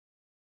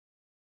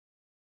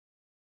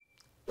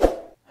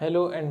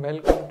Hello and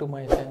welcome to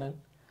my channel.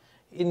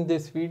 In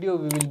this video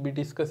we will be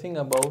discussing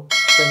about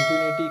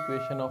continuity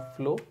equation of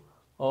flow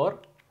or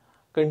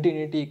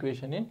continuity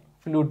equation in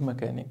fluid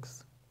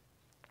mechanics.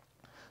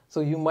 So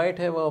you might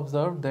have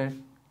observed that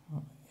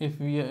if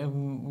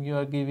you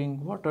are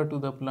giving water to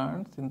the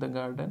plants in the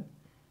garden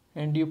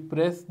and you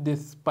press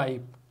this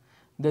pipe,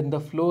 then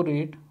the flow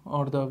rate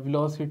or the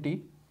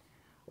velocity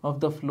of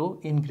the flow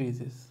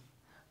increases.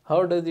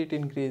 How does it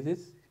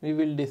increases? We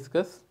will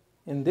discuss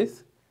in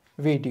this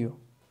video.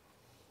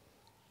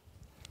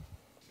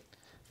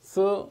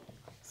 So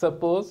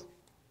suppose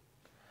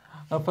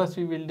first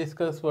we will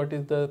discuss what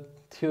is the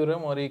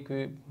theorem or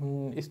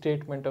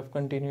statement of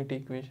continuity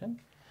equation.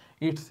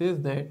 It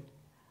says that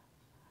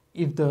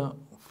if the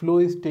flow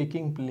is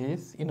taking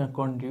place in a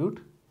conduit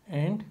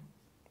and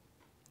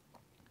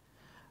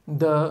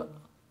there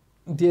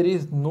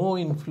is no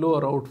inflow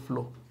or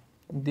outflow,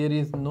 there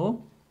is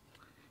no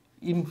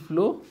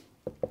inflow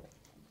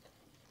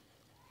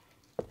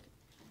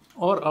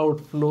or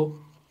outflow,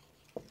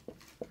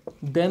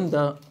 then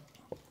the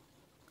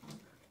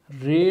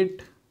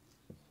rate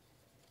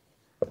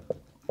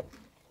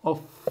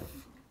of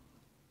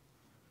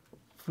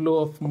flow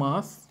of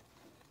mass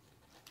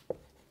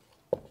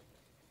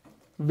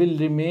will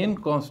remain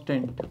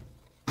constant.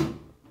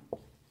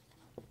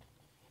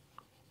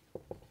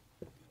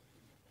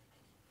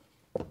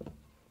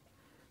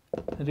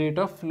 Rate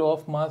of flow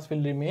of mass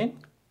will remain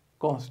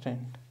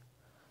constant.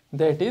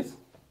 That is,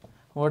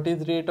 what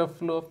is rate of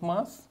flow of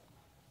mass?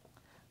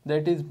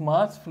 That is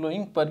mass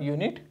flowing per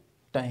unit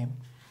time.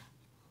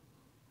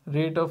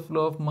 Rate of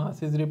flow of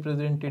mass is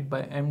represented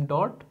by m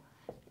dot.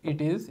 It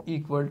is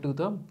equal to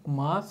the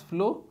mass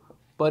flow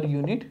per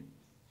unit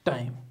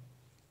time.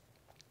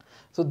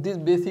 So this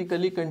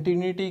basically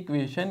continuity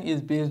equation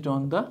is based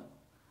on the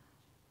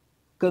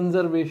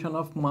conservation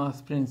of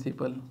mass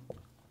principle.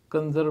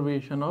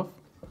 Conservation of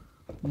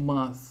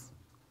mass.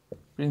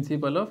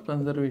 Principle of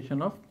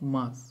conservation of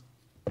mass.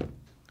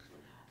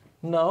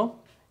 Now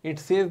it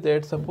says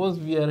that suppose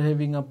we are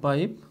having a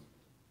pipe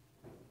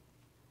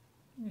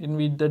in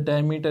which the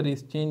diameter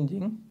is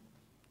changing.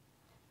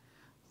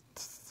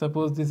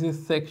 Suppose this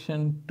is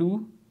section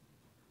 2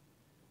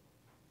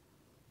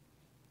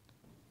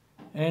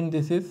 and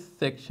this is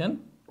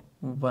section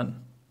 1.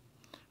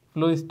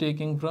 Flow is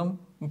taking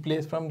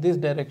place from this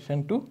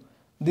direction to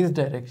this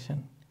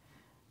direction.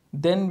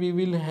 Then we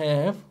will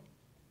have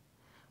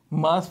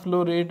mass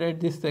flow rate at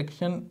this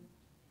section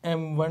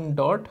m1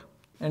 dot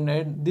and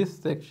at this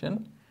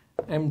section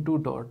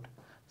m2 dot.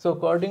 So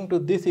according to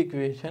this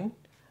equation,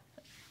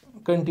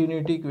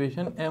 continuity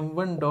equation,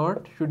 m1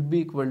 dot should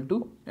be equal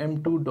to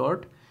m2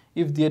 dot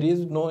if there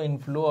is no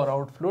inflow or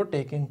outflow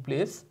taking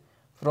place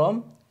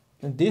from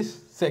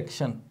this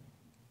section.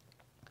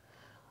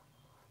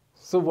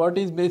 So what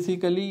is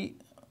basically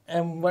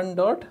m1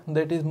 dot?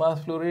 That is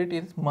mass flow rate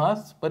is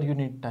mass per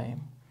unit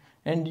time,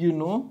 and you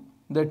know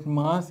that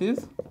mass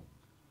is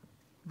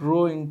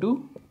rho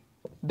into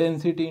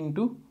density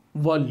into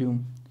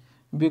volume,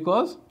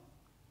 because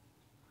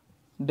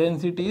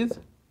density is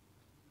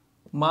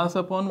mass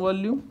upon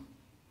volume.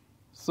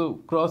 So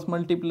cross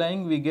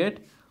multiplying we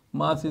get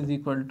mass is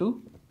equal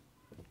to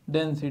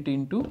density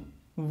into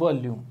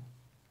volume.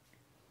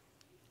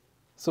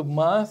 So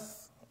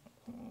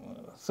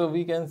so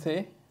we can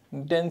say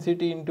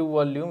density into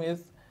volume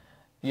is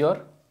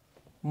your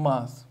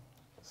mass.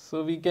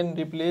 So we can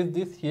replace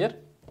this here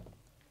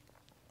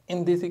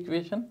in this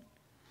equation.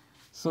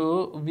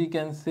 So we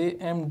can say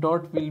m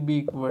dot will be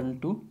equal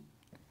to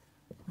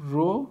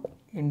rho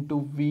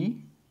into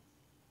V,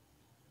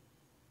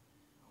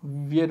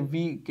 where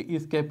V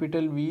is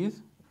capital V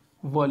is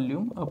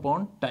volume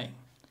upon time.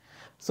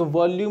 So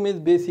volume is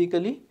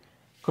basically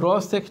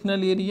cross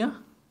sectional area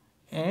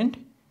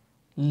and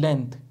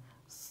length.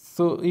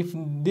 So if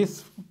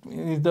this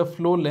is the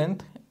flow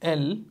length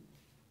L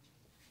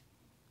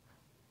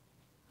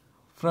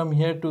from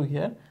here to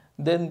here,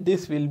 then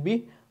this will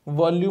be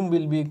volume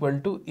will be equal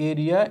to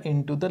area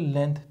into the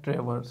length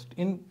traversed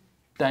in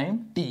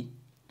time t.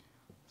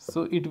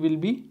 So it will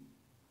be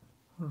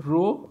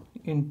rho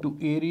into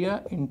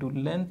area into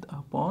length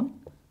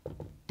upon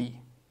t.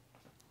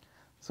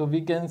 So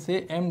we can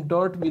say m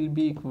dot will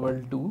be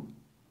equal to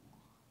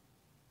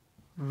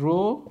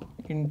rho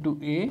into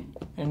a,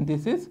 and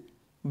this is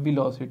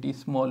velocity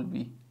small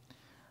v.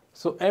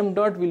 So m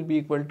dot will be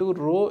equal to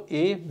rho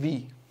a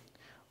v.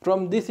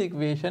 From this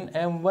equation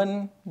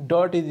m1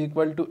 dot is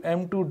equal to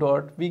m2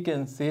 dot, we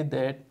can say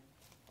that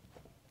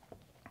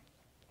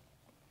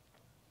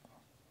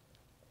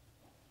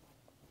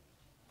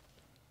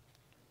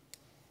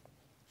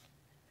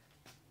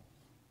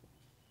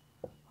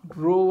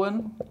rho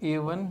 1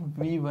 a1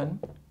 v1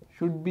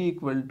 should be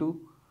equal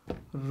to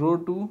rho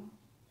 2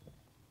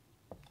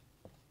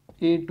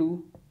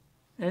 a2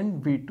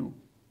 and v2,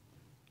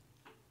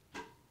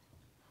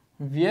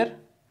 where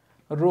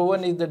rho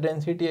 1 is the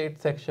density at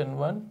section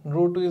 1,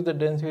 rho 2 is the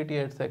density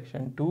at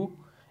section 2,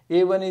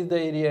 a1 is the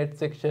area at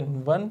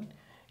section 1,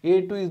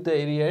 a2 is the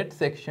area at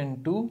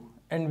section 2,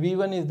 and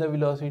v1 is the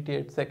velocity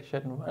at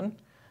section 1,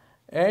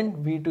 and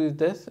V2 is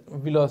the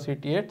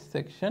velocity at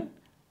section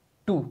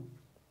 2.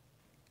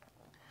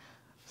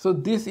 So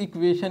this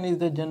equation is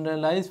the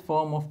generalized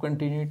form of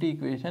continuity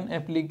equation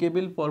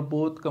applicable for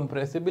both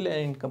compressible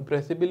and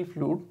incompressible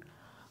fluid.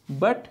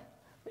 But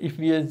if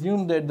we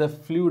assume that the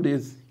fluid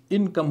is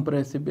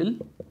incompressible,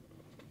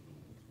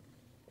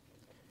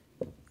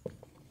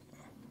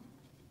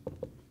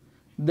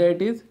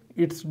 that is,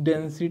 its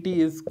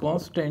density is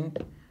constant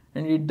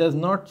and it does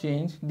not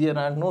change, there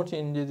are no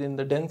changes in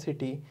the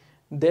density,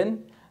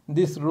 then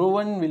this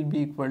ρ1 will be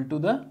equal to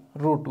the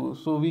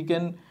ρ2. So we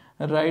can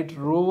write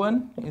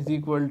ρ1 is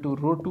equal to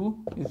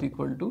ρ2 is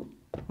equal to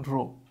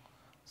ρ.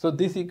 So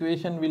this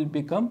equation will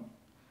become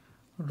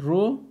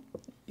ρ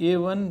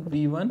A1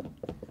 V1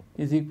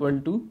 is equal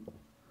to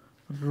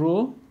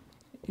ρ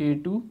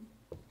A2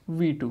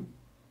 V2.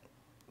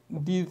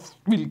 These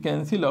will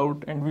cancel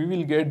out and we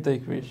will get the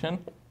equation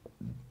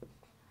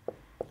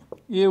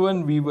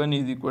A1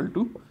 V1 is equal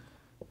to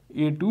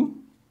A2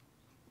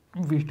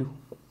 V2.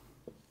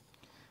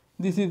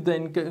 This is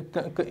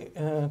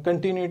the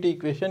continuity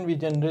equation we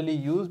generally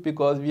use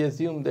because we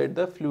assume that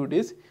the fluid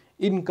is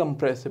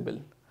incompressible.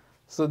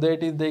 So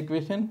that is the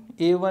equation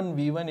A1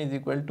 V1 is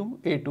equal to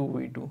A2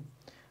 V2.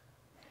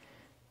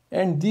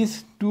 And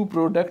these two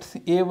products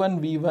A1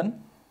 V1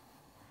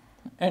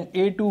 and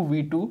A2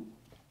 V2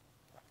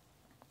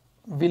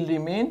 will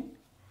remain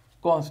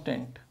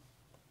constant.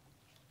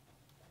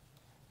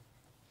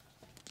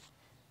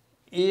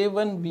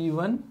 A1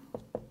 V1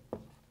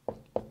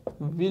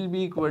 will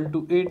be equal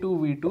to A2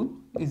 V2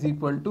 is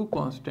equal to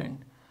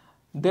constant.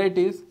 That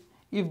is,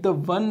 if the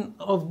one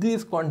of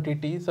these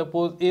quantities,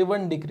 suppose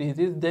A1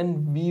 decreases,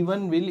 then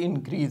V1 will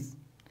increase,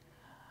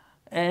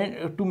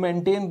 and to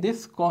maintain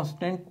this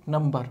constant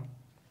number.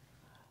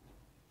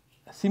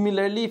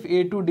 Similarly, if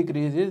A2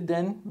 decreases,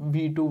 then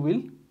V2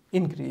 will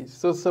increase.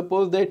 So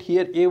suppose that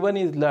here A1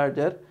 is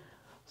larger,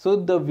 so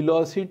the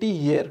velocity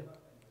here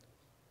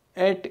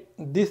at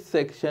this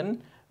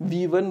section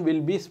V1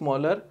 will be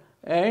smaller,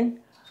 and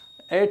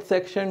at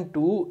section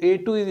 2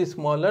 A2 is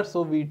smaller,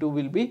 so V2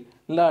 will be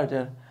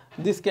larger.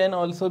 This can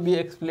also be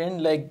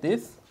explained like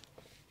this,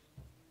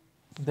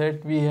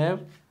 that we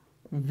have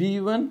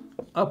V1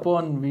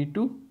 upon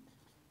V2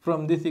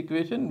 from this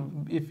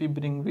equation. If we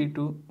bring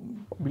V2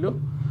 below,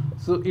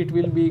 so it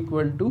will be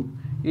equal to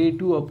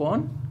A2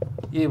 upon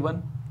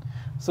A1.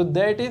 So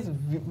that is,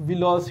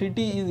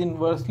 velocity is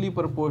inversely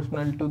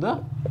proportional to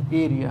the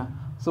area.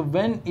 So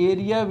when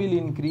area will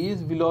increase,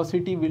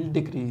 velocity will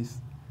decrease,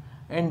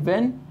 and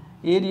when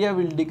area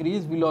will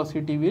decrease,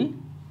 velocity will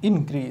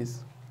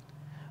increase.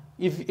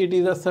 If it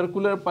is a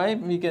circular pipe,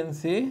 we can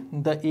say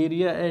the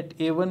area at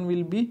A1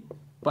 will be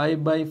pi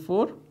by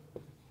 4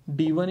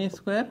 d1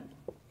 square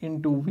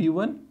into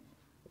V1,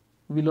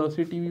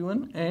 velocity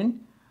V1, and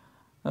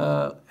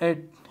at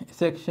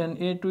section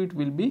A2 it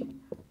will be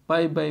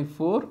pi by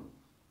 4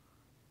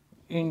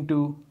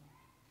 into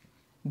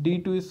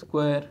d2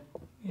 square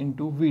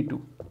into V2.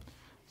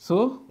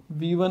 So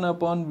V1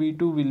 upon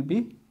V2 will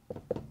be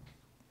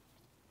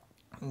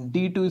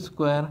d2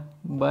 square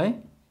by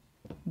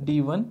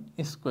d1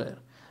 square.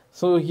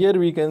 So here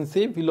we can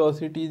say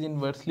velocity is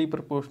inversely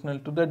proportional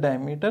to the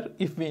diameter.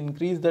 If we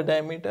increase the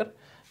diameter,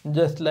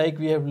 just like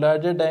we have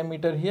larger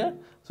diameter here,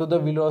 so the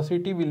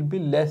velocity will be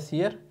less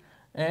here,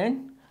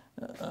 and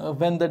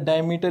when the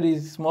diameter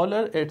is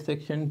smaller at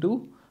section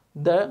 2,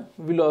 the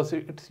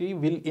velocity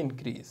will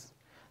increase.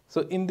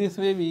 So in this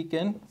way we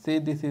can say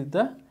this is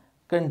the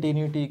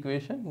continuity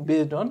equation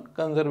based on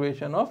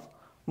conservation of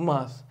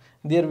mass.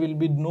 There will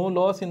be no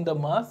loss in the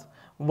mass.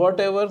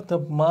 Whatever the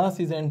mass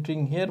is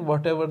entering here,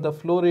 whatever the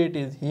flow rate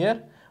is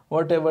here,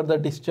 whatever the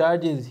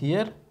discharge is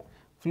here,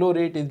 flow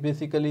rate is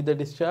basically the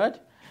discharge.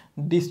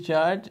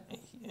 Discharge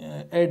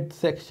at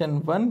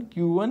section 1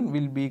 Q1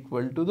 will be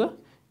equal to the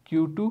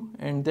Q2,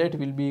 and that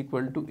will be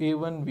equal to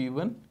A1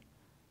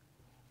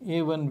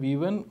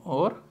 V1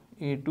 or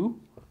A2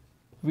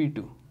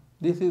 V2.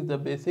 This is the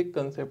basic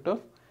concept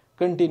of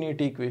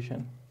continuity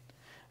equation.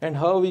 And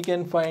how we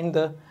can find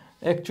the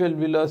actual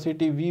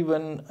velocity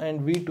V1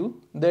 and V2,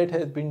 that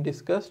has been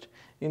discussed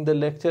in the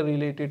lecture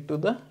related to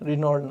the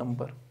Reynolds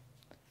number.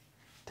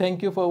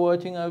 Thank you for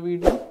watching our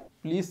video.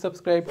 Please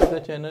subscribe to the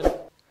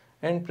channel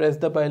and press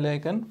the bell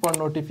icon for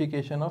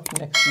notification of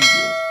next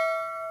videos.